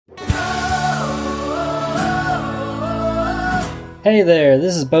Hey there,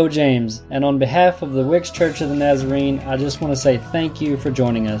 this is Bo James, and on behalf of the Wicks Church of the Nazarene, I just want to say thank you for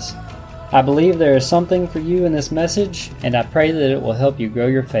joining us. I believe there is something for you in this message, and I pray that it will help you grow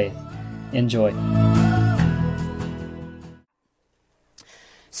your faith. Enjoy.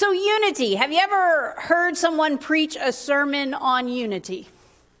 So unity, have you ever heard someone preach a sermon on unity?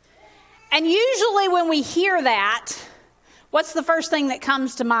 And usually when we hear that, what's the first thing that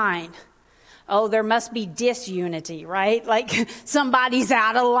comes to mind? Oh, there must be disunity, right? Like somebody's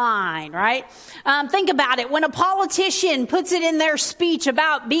out of line, right? Think about it. When a politician puts it in their speech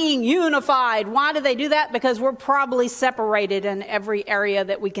about being unified, why do they do that? Because we're probably separated in every area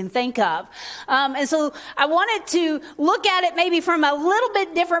that we can think of. And so I wanted to look at it maybe from a little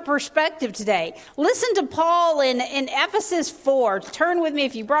bit different perspective today. Listen to Paul in Ephesus 4. Turn with me,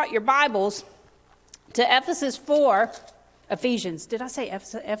 if you brought your Bibles, to Ephesus 4. Ephesians. Did I say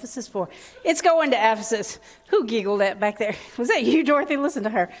Ephesus 4? It's going to Ephesus. Who giggled at back there? Was that you, Dorothy? Listen to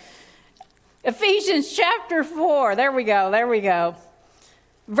her. Ephesians chapter 4. There we go.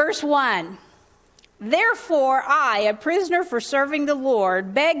 Verse 1. Therefore, I, a prisoner for serving the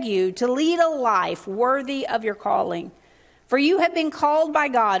Lord, beg you to lead a life worthy of your calling. For you have been called by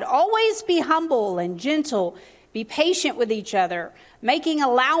God. Always be humble and gentle. Be patient with each other, making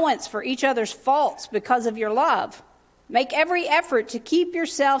allowance for each other's faults because of your love. Make every effort to keep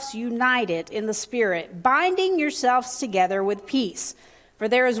yourselves united in the Spirit, binding yourselves together with peace. For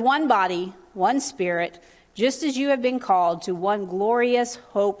there is one body, one Spirit, just as you have been called to one glorious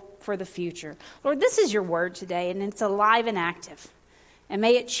hope for the future. Lord, this is your word today, and it's alive and active. And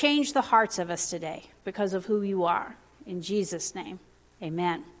may it change the hearts of us today because of who you are. In Jesus' name,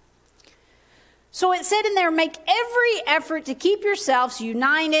 amen. So it said in there, make every effort to keep yourselves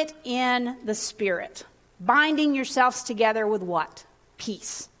united in the Spirit. Binding yourselves together with what?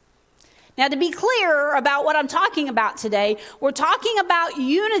 Peace. Now, to be clear about what I'm talking about today, we're talking about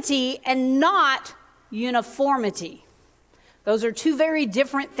unity and not uniformity. Those are two very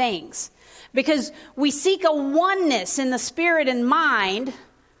different things. Because we seek a oneness in the spirit and mind,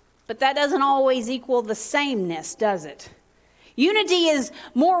 but that doesn't always equal the sameness, does it? Unity is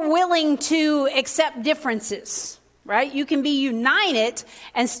more willing to accept differences. Right? You can be united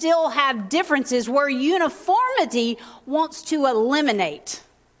and still have differences, where uniformity wants to eliminate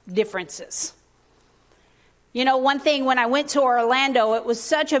differences. You know, one thing, when I went to Orlando, it was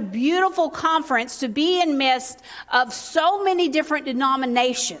such a beautiful conference to be in midst of so many different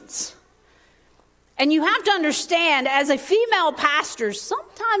denominations. And you have to understand, as a female pastor,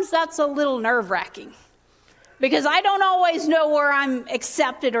 sometimes that's a little nerve-wracking. Because I don't always know where I'm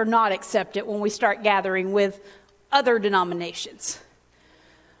accepted or not accepted when we start gathering with other denominations.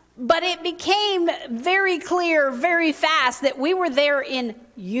 But it became very clear very fast that we were there in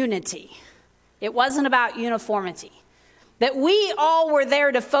unity. It wasn't about uniformity. That we all were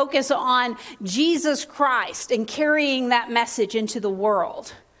there to focus on Jesus Christ and carrying that message into the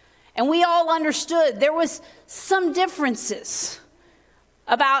world. And we all understood there was some differences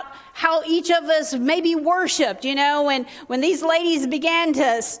about how each of us maybe worshiped, you know, and when these ladies began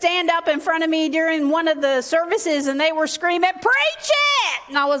to stand up in front of me during one of the services and they were screaming, "Preach it!"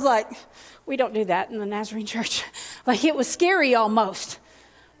 And I was like, we don't do that in the Nazarene church. Like, it was scary almost.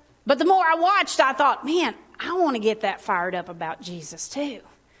 But the more I watched, I thought, man, I want to get that fired up about Jesus too.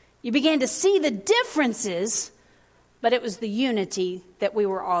 You began to see the differences, but it was the unity that we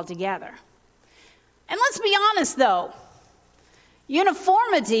were all together. And let's be honest though,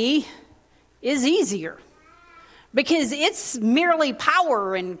 uniformity is easier because it's merely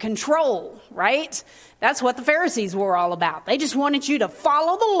power and control, right? That's what the Pharisees were all about. They just wanted you to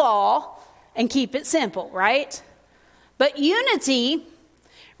follow the law and keep it simple, right? But unity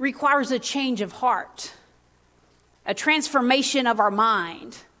requires a change of heart, a transformation of our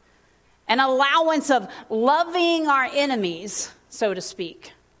mind, an allowance of loving our enemies, so to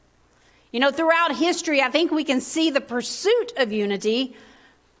speak. You know, throughout history, I think we can see the pursuit of unity.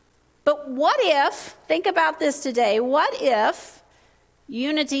 But what if, think about this today, what if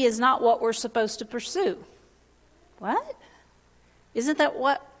unity is not what we're supposed to pursue? What? Isn't that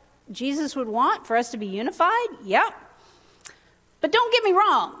what Jesus would want, for us to be unified? Yep. But don't get me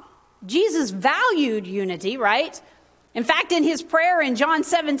wrong. Jesus valued unity, right? In fact, in his prayer in John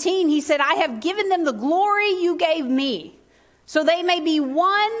 17, he said, "I have given them the glory you gave me, so they may be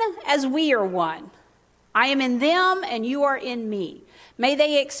one as we are one. I am in them and you are in me. May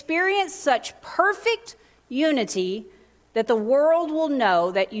they experience such perfect unity that the world will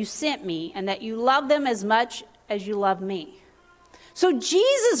know that you sent me and that you love them as much as you love me." So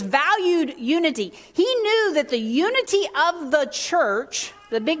Jesus valued unity. He knew that the unity of the church,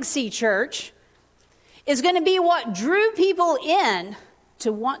 the Big C church, is going to be what drew people in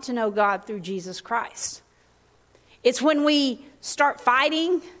to want to know God through Jesus Christ. It's when we start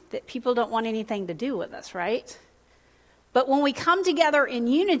fighting that people don't want anything to do with us, right? But when we come together in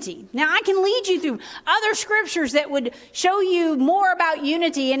unity, now I can lead you through other scriptures that would show you more about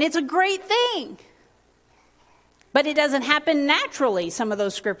unity, and it's a great thing. But it doesn't happen naturally, some of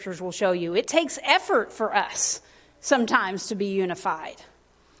those scriptures will show you. It takes effort for us sometimes to be unified.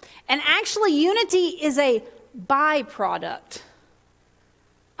 And actually, unity is a byproduct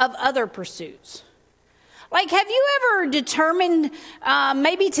of other pursuits. Like, have you ever determined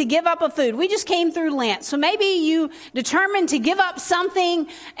maybe to give up a food? We just came through Lent. So maybe you determined to give up something.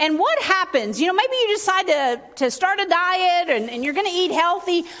 And what happens? You know, maybe you decide to start a diet and you're going to eat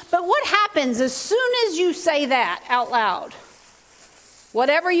healthy. But what happens as soon as you say that out loud?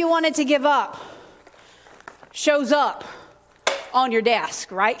 Whatever you wanted to give up shows up on your desk,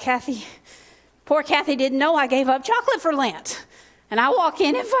 right, Kathy? Poor Kathy didn't know I gave up chocolate for Lent. And I walk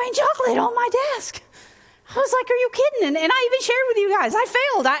in and find chocolate on my desk. I was like, are you kidding? And I even shared with you guys, I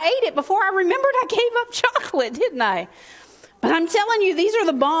failed. I ate it before I remembered I gave up chocolate, didn't I? But I'm telling you, these are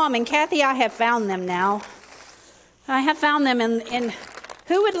the bomb. And Kathy, I have found them now. I have found them in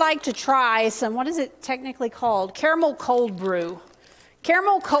who would like to try some, what is it technically called? Caramel cold brew.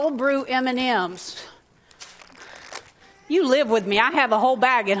 Caramel cold brew M&Ms. You live with me. I have a whole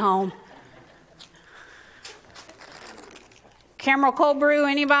bag at home. Caramel cold brew,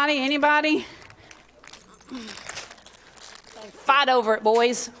 anybody? Anybody? Fight over it,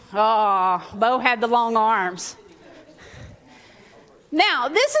 boys. Oh, Bo had the long arms. Now,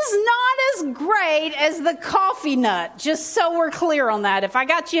 this is not as great as the coffee nut, just so we're clear on that. If I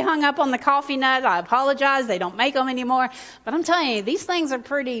got you hung up on the coffee nut, I apologize. They don't make them anymore. But I'm telling you, these things are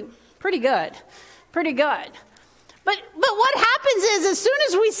pretty good. Pretty good. But what happens is, as soon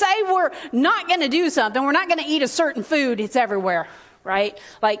as we say we're not going to do something, we're not going to eat a certain food, it's everywhere. Right?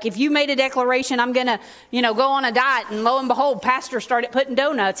 Like if you made a declaration, I'm going to, go on a diet, and lo and behold, pastor started putting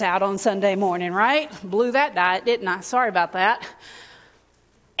donuts out on Sunday morning, right? Blew that diet, didn't I? Sorry about that.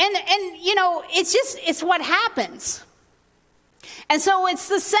 And it's what happens. And so it's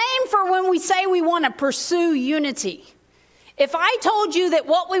the same for when we say we want to pursue unity. If I told you that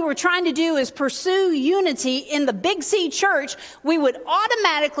what we were trying to do is pursue unity in the Big C church, we would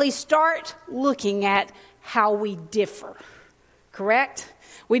automatically start looking at how we differ. Correct?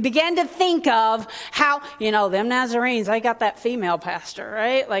 We began to think of how, them Nazarenes, they got that female pastor,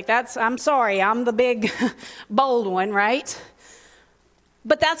 right? Like I'm sorry, I'm the big, bold one, right?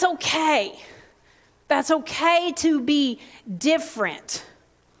 But that's okay. That's okay to be different.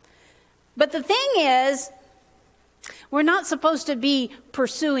 But the thing is, we're not supposed to be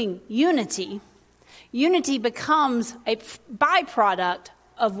pursuing unity. Unity becomes a byproduct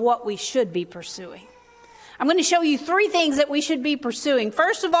of what we should be pursuing. I'm going to show you 3 things that we should be pursuing.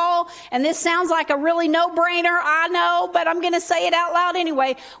 First of all, and this sounds like a really no-brainer, I know, but I'm going to say it out loud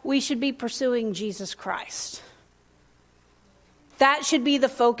anyway, we should be pursuing Jesus Christ. That should be the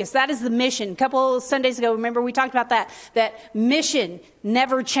focus. That is the mission. A couple of Sundays ago, remember we talked about that mission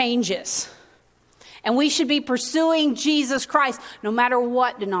never changes. And we should be pursuing Jesus Christ no matter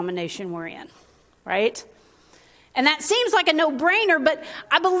what denomination we're in, right? And that seems like a no-brainer, but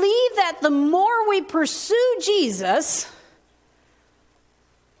I believe that the more we pursue Jesus,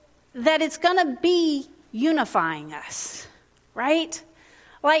 that it's going to be unifying us, right?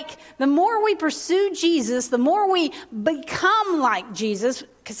 Like, the more we pursue Jesus, the more we become like Jesus,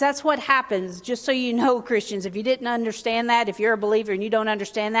 because that's what happens, just so you know, Christians, if you didn't understand that, if you're a believer and you don't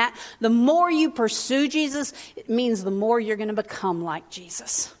understand that, the more you pursue Jesus, it means the more you're going to become like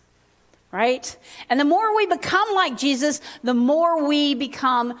Jesus. Right? And the more we become like Jesus, the more we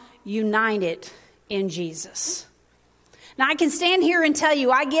become united in Jesus. Now, I can stand here and tell you,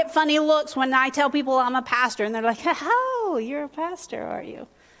 I get funny looks when I tell people I'm a pastor, and they're like, oh, you're a pastor, are you?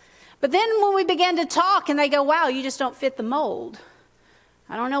 But then when we begin to talk, and they go, wow, you just don't fit the mold.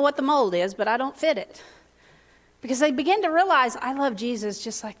 I don't know what the mold is, but I don't fit it. Because they begin to realize I love Jesus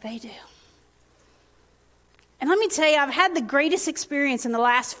just like they do. And let me tell you, I've had the greatest experience in the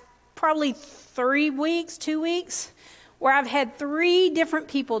last probably 2 weeks, where I've had 3 different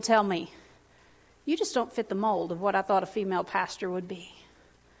people tell me, you just don't fit the mold of what I thought a female pastor would be.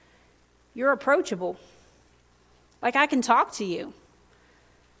 You're approachable. Like, I can talk to you.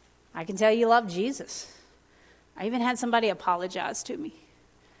 I can tell you love Jesus. I even had somebody apologize to me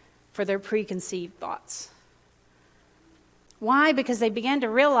for their preconceived thoughts. Why? Because they began to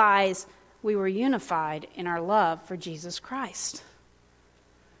realize we were unified in our love for Jesus Christ.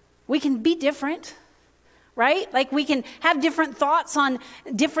 We can be different, right? Like we can have different thoughts on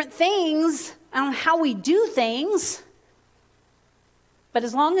different things, on how we do things. But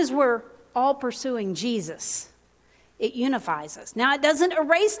as long as we're all pursuing Jesus, it unifies us. Now, it doesn't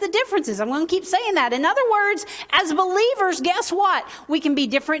erase the differences. I'm going to keep saying that. In other words, as believers, guess what? We can be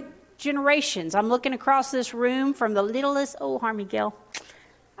different generations. I'm looking across this room from the littlest, Harmy Gill.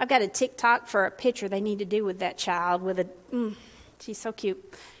 I've got a TikTok for a picture they need to do with that child with she's so cute.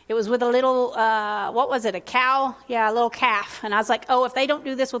 It was with a little, what was it, a cow? Yeah, a little calf. And I was like, if they don't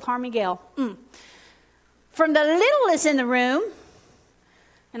do this with Harmy Gill. From the littlest in the room,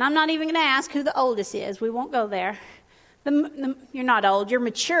 and I'm not even going to ask who the oldest is. We won't go there. You're not old. You're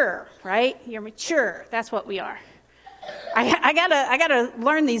mature, right? You're mature. That's what we are. I gotta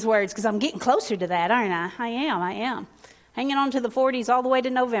learn these words because I'm getting closer to that, aren't I? I am. Hanging on to the 40s all the way to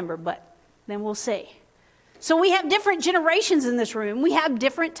November, but then we'll see. So we have different generations in this room. We have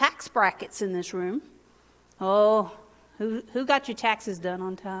different tax brackets in this room. Who got your taxes done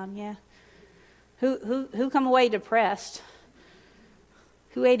on time? Yeah. Who come away depressed?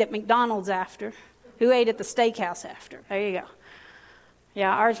 Who ate at McDonald's after? Who ate at the steakhouse after? There you go.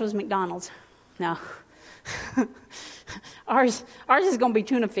 Yeah, ours was McDonald's. No. Ours is going to be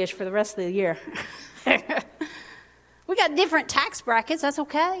tuna fish for the rest of the year. We got different tax brackets. That's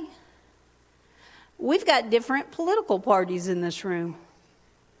okay. We've got different political parties in this room.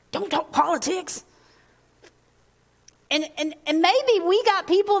 Don't talk politics. And maybe we got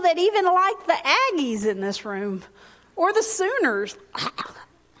people that even like the Aggies in this room or the Sooners.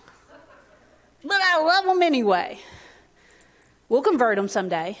 But I love them anyway. We'll convert them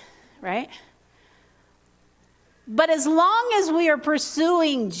someday, right? But as long as we are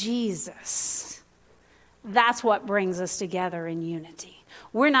pursuing Jesus, that's what brings us together in unity.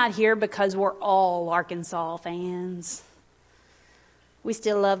 We're not here because we're all Arkansas fans. We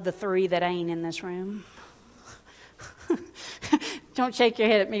still love the three that ain't in this room. Don't shake your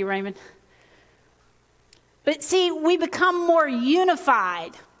head at me, Raymond. But see, we become more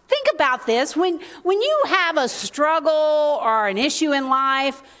unified. Think about this. When you have a struggle or an issue in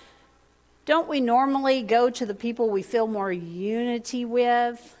life, don't we normally go to the people we feel more unity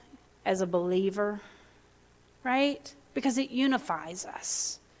with as a believer? Right? Because it unifies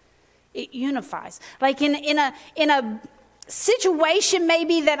us. It unifies. Like in a situation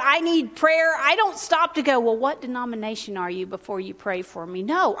maybe that I need prayer, I don't stop to go, well, what denomination are you before you pray for me?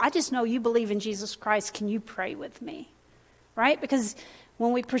 No, I just know you believe in Jesus Christ. Can you pray with me? Right? Because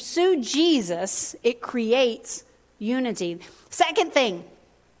when we pursue Jesus, it creates unity. Second thing,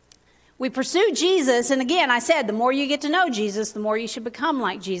 we pursue Jesus, and again, I said, the more you get to know Jesus, the more you should become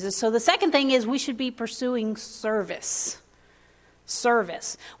like Jesus. So the second thing is we should be pursuing service.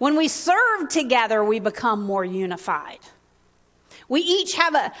 Service. When we serve together, we become more unified. We each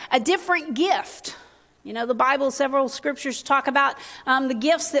have a different gift. You know, the Bible, several scriptures talk about the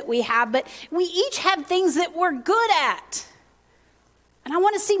gifts that we have, but we each have things that we're good at. And I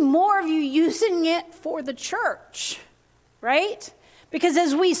want to see more of you using it for the church, right? Because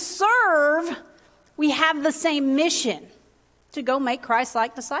as we serve, we have the same mission to go make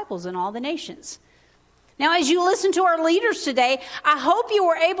Christ-like disciples in all the nations. Now, as you listen to our leaders today, I hope you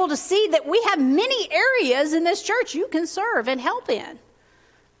were able to see that we have many areas in this church you can serve and help in.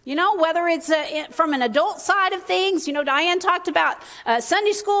 You know, whether it's from an adult side of things, you know, Diane talked about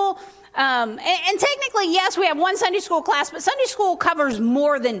Sunday school. And technically, yes, we have one Sunday school class, but Sunday school covers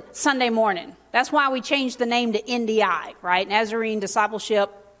more than Sunday morning. That's why we changed the name to NDI, right? Nazarene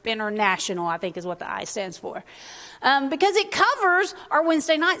Discipleship International, I think is what the I stands for. Because it covers our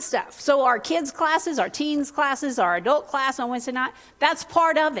Wednesday night stuff. So our kids' classes, our teens' classes, our adult class on Wednesday night, that's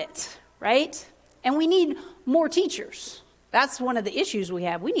part of it, right? And we need more teachers. That's one of the issues we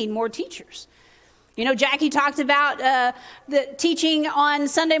have. We need more teachers. You know, Jackie talked about the teaching on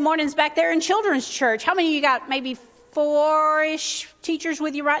Sunday mornings back there in children's church. How many of you got maybe 4-ish teachers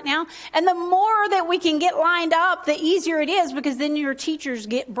with you right now? And the more that we can get lined up, the easier it is, because then your teachers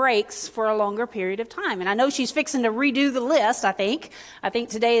get breaks for a longer period of time. And I know she's fixing to redo the list, I think. I think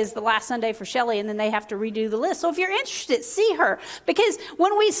today is the last Sunday for Shelley, and then they have to redo the list. So if you're interested, see her. Because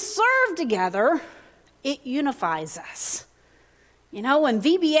when we serve together, it unifies us. You know, when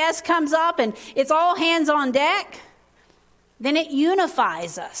VBS comes up and it's all hands on deck, then it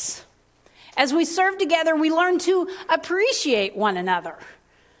unifies us. As we serve together, we learn to appreciate one another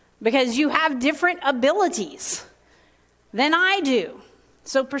because you have different abilities than I do.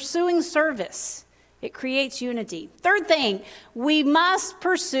 So pursuing service, it creates unity. Third thing, we must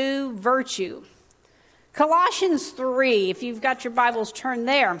pursue virtue. Colossians 3, if you've got your Bibles, turn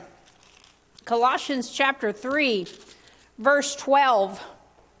there. Colossians chapter 3. Verse 12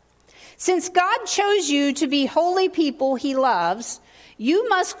 Since God chose you to be holy people he loves, you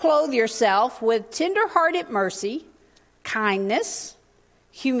must clothe yourself with tender-hearted mercy, kindness,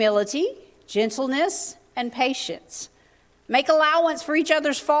 humility, gentleness, and patience. Make allowance for each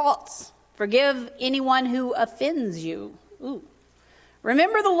other's faults. Forgive anyone who offends you. Ooh.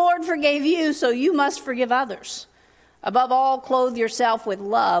 Remember, the Lord forgave you, so you must forgive others. Above all, clothe yourself with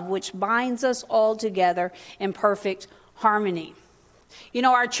love, which binds us all together in perfect harmony. You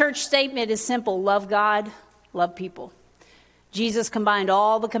know, our church statement is simple: love God, love people. Jesus combined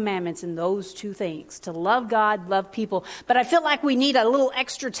all the commandments in those two things, to love God, love people. But I feel like we need a little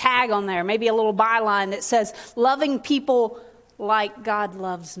extra tag on there, maybe a little byline that says, loving people like God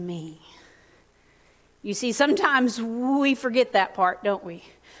loves me. You see, sometimes we forget that part, don't we?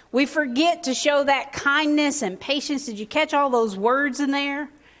 We forget to show that kindness and patience. Did you catch all those words in there?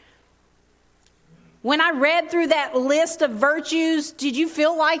 When I read through that list of virtues, did you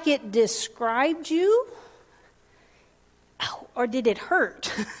feel like it described you? Oh, or did it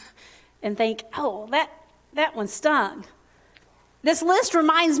hurt? And think, oh, that one stung. This list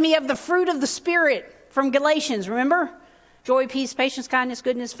reminds me of the fruit of the Spirit from Galatians, remember? Joy, peace, patience, kindness,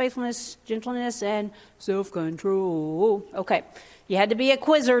 goodness, faithfulness, gentleness, and self-control. Okay, you had to be a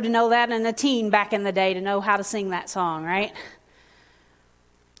quizzer to know that, and a teen back in the day to know how to sing that song, right?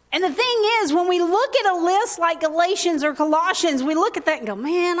 And the thing is, when we look at a list like Galatians or Colossians, we look at that and go,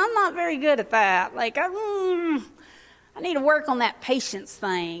 man, I'm not very good at that. Like, I need to work on that patience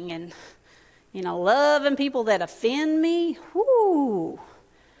thing, and, loving people that offend me. Whoo.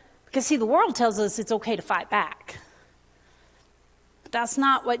 Because, see, the world tells us it's okay to fight back. But that's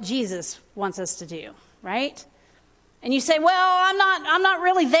not what Jesus wants us to do, right? And you say, well, I'm not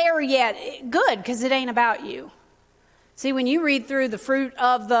really there yet. Good, because it ain't about you. See, when you read through the fruit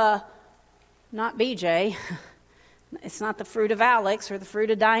of not BJ, it's not the fruit of Alex or the fruit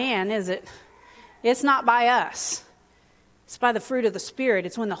of Diane, is it? It's not by us. It's by the fruit of the Spirit.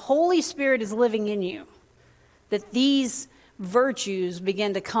 It's when the Holy Spirit is living in you that these virtues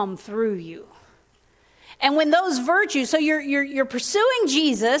begin to come through you. And when those virtues, so you're pursuing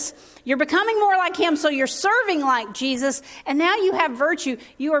Jesus, you're becoming more like him, so you're serving like Jesus, and now you have virtue,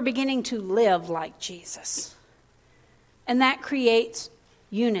 you are beginning to live like Jesus. And that creates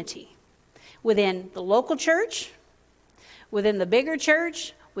unity within the local church, within the bigger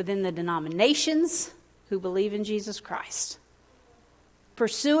church, within the denominations who believe in Jesus Christ.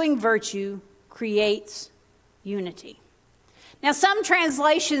 Pursuing virtue creates unity. Now, some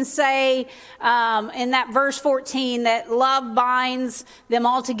translations say in that verse 14 that love binds them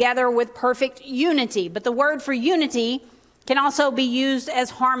all together with perfect unity. But the word for unity can also be used as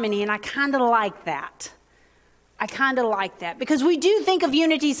harmony, and I kind of like that. Because we do think of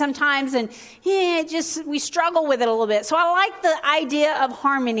unity sometimes, and we struggle with it a little bit. So I like the idea of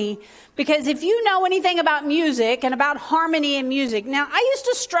harmony, because if you know anything about music and about harmony in music, now I used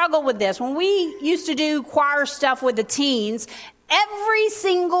to struggle with this. When we used to do choir stuff with the teens, every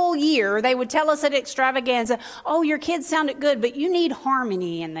single year they would tell us at Extravaganza, oh, your kids sounded good, but you need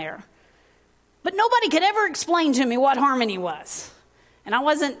harmony in there. But nobody could ever explain to me what harmony was. And I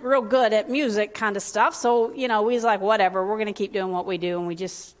wasn't real good at music kind of stuff. So, we was like, whatever, we're going to keep doing what we do. And we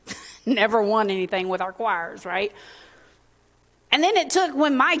just never won anything with our choirs, right? And then it took,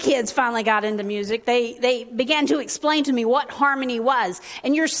 when my kids finally got into music, they began to explain to me what harmony was.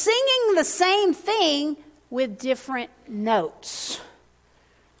 And you're singing the same thing with different notes,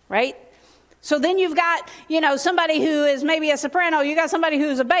 right? So then you've got, somebody who is maybe a soprano. You got somebody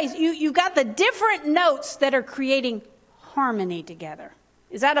who's a bass. You've got the different notes that are creating harmony together.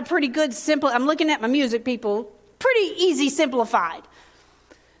 Is that a pretty good simple? I'm looking at my music people. Pretty easy simplified.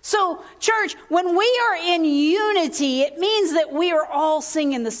 So, church, when we are in unity, it means that we are all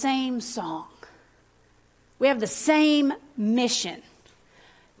singing the same song. We have the same mission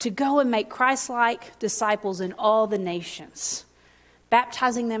to go and make Christ-like disciples in all the nations,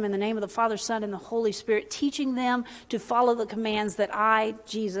 baptizing them in the name of the Father, Son, and the Holy Spirit, teaching them to follow the commands that I,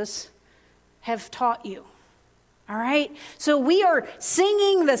 Jesus, have taught you. All right? So we are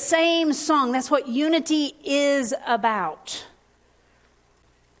singing the same song. That's what unity is about.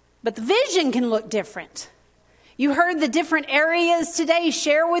 But the vision can look different. You heard the different areas today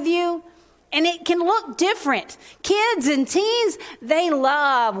share with you, and it can look different. Kids and teens, they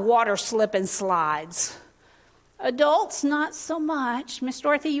love water slip and slides. Adults, not so much. Miss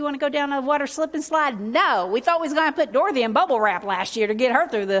Dorothy, you want to go down a water slip and slide? No. We thought we was going to put Dorothy in bubble wrap last year to get her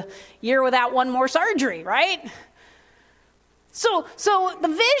through the year without one more surgery, right? So the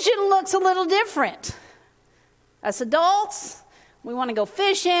vision looks a little different. Us adults, We want to go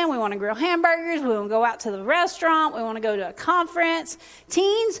fishing. We want to grill hamburgers. We want to go out to the restaurant. We want to go to a conference.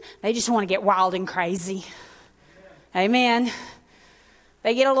 Teens, they just want to get wild and crazy. Amen.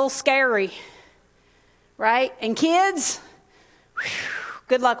 They get a little scary, right? And kids,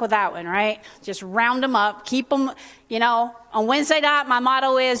 good luck with that one, right? Just round them up. Keep them, on Wednesday night, my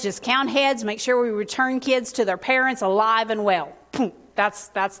motto is just count heads, make sure we return kids to their parents alive and well.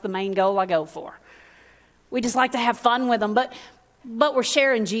 That's the main goal I go for. We just like to have fun with them, but we're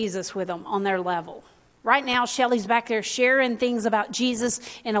sharing Jesus with them on their level. Right now, Shelly's back there sharing things about Jesus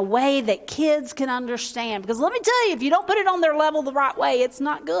in a way that kids can understand. Because let me tell you, if you don't put it on their level the right way, it's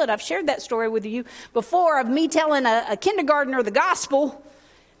not good. I've shared that story with you before of me telling a kindergartner the gospel.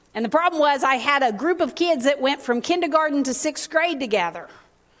 And the problem was I had a group of kids that went from kindergarten to 6th grade together.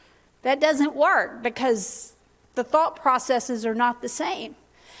 That doesn't work because the thought processes are not the same.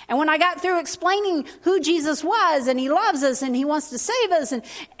 And when I got through explaining who Jesus was and he loves us and he wants to save us,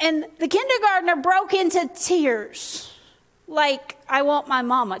 and the kindergartner broke into tears, like I want my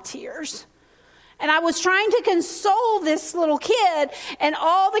mama tears. And I was trying to console this little kid, and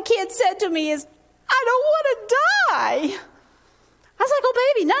all the kid said to me is, I don't want to die. I was like,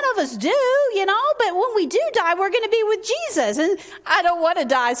 oh, baby, none of us do, but when we do die, we're going to be with Jesus. And I don't want to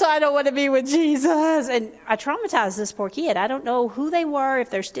die, so I don't want to be with Jesus. And I traumatized this poor kid. I don't know who they were, if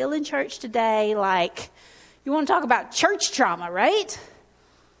they're still in church today. Like, you want to talk about church trauma, right?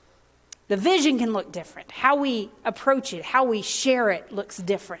 The vision can look different. How we approach it, how we share it looks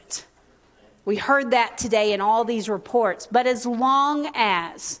different. We heard that today in all these reports. But as long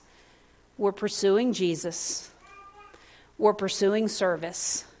as we're pursuing Jesus, we're pursuing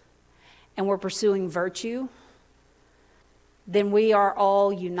service, and we're pursuing virtue, then we are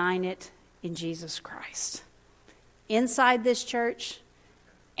all united in Jesus Christ. Inside this church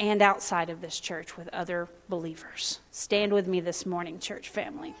and outside of this church with other believers. Stand with me this morning, church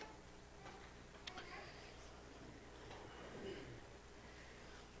family.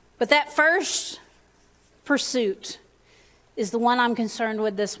 But that first pursuit is the one I'm concerned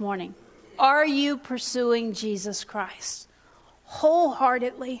with this morning. Are you pursuing Jesus Christ?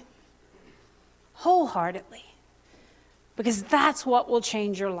 Wholeheartedly. Wholeheartedly. Because that's what will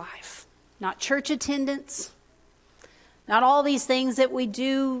change your life. Not church attendance. Not all these things that we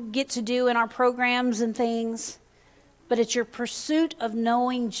do get to do in our programs and things. But it's your pursuit of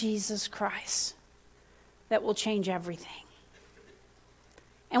knowing Jesus Christ that will change everything.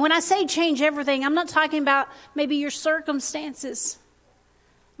 And when I say change everything, I'm not talking about maybe your circumstances.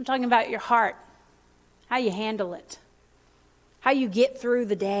 I'm talking about your heart. How you handle it. How you get through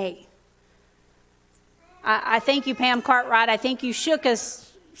the day. I thank you, Pam Cartwright. I think you shook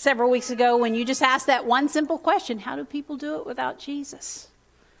us several weeks ago when you just asked that one simple question. How do people do it without Jesus?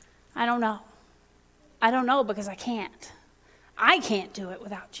 I don't know. I don't know because I can't. I can't do it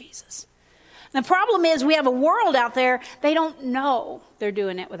without Jesus. The problem is we have a world out there, they don't know they're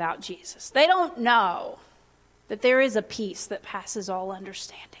doing it without Jesus. They don't know that there is a peace that passes all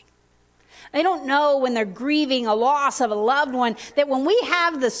understanding. They don't know when they're grieving a loss of a loved one, that when we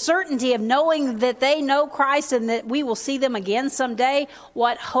have the certainty of knowing that they know Christ and that we will see them again someday,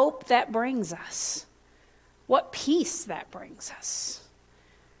 what hope that brings us. What peace that brings us.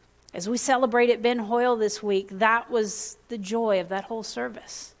 As we celebrated Ben Hoyle this week, that was the joy of that whole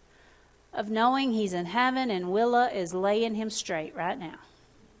service. Of knowing he's in heaven and Willa is laying him straight right now.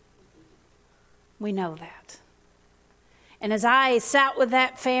 We know that. And as I sat with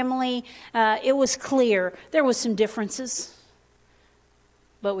that family, it was clear there was some differences.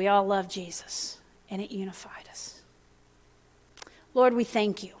 But we all love Jesus, and it unified us. Lord, we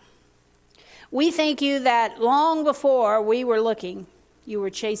thank you. We thank you that long before we were looking, you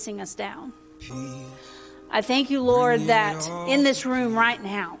were chasing us down. I thank you, Lord, that in this room right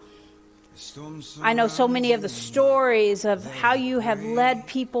now, I know so many of the stories of how you have led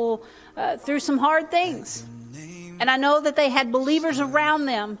people through some hard things. And I know that they had believers around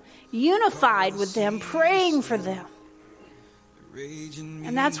them, unified with them, praying for them.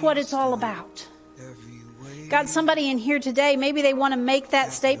 And that's what it's all about. God, somebody in here today, maybe they want to make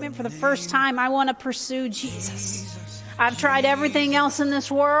that statement for the first time. I want to pursue Jesus. I've tried everything else in this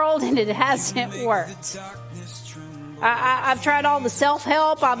world and it hasn't worked. I've tried all the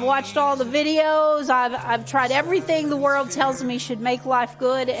self-help. I've watched all the videos. I've tried everything the world tells me should make life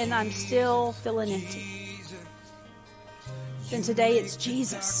good, and I'm still feeling empty. Then today it's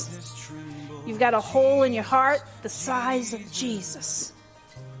Jesus. You've got a hole in your heart the size of Jesus.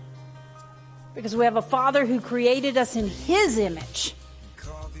 Because we have a Father who created us in His image.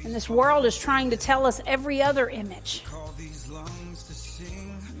 And this world is trying to tell us every other image.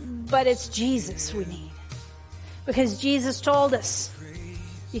 But it's Jesus we need. Because Jesus told us,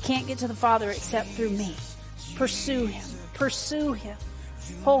 you can't get to the Father except through me. Pursue Him. Pursue Him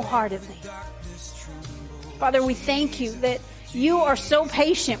wholeheartedly. Father, we thank you that you are so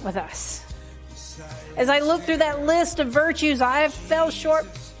patient with us. As I look through that list of virtues, I have fell short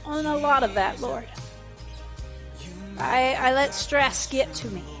on a lot of that, Lord. I let stress get to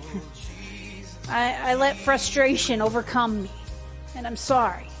me. I let frustration overcome me. And I'm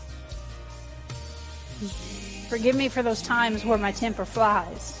sorry. Forgive me for those times where my temper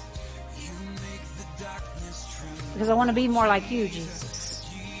flies. Because I want to be more like you, Jesus.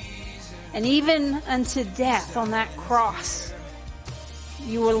 And even unto death on that cross,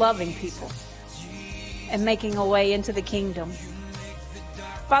 you were loving people and making a way into the kingdom.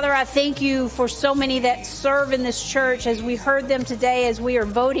 Father, I thank you for so many that serve in this church as we heard them today, as we are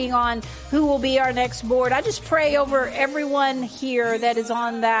voting on who will be our next board. I just pray over everyone here that is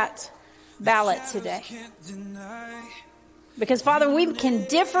on that ballot today. Because, Father, we can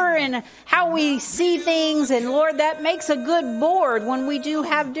differ in how we see things, and Lord, that makes a good board when we do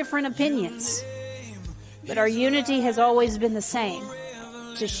have different opinions. But our unity has always been the same,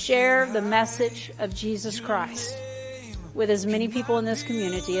 to share the message of Jesus Christ with as many people in this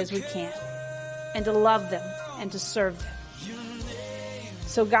community as we can, and to love them and to serve them.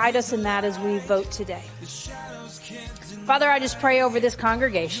 So guide us in that as we vote today. Father, I just pray over this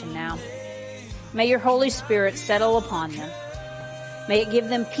congregation now. May your Holy Spirit settle upon them. May it give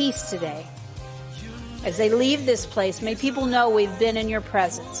them peace today. As they leave this place, may people know we've been in your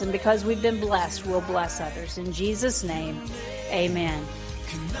presence, and because we've been blessed, we'll bless others. In Jesus' name, amen.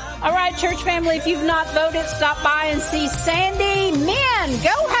 All right, church family, if you've not voted, stop by and see Sandy. Men,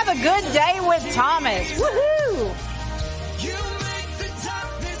 go have a good day with Thomas. Woohoo!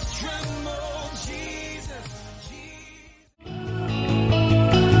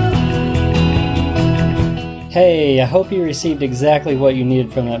 Hey, I hope you received exactly what you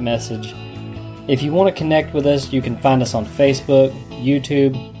needed from that message. If you want to connect with us, you can find us on Facebook,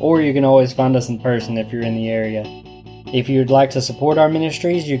 YouTube, or you can always find us in person if you're in the area. If you'd like to support our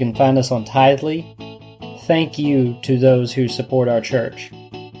ministries, you can find us on Tithely. Thank you to those who support our church.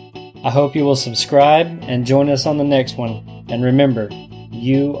 I hope you will subscribe and join us on the next one. And remember,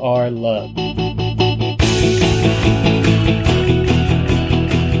 you are loved.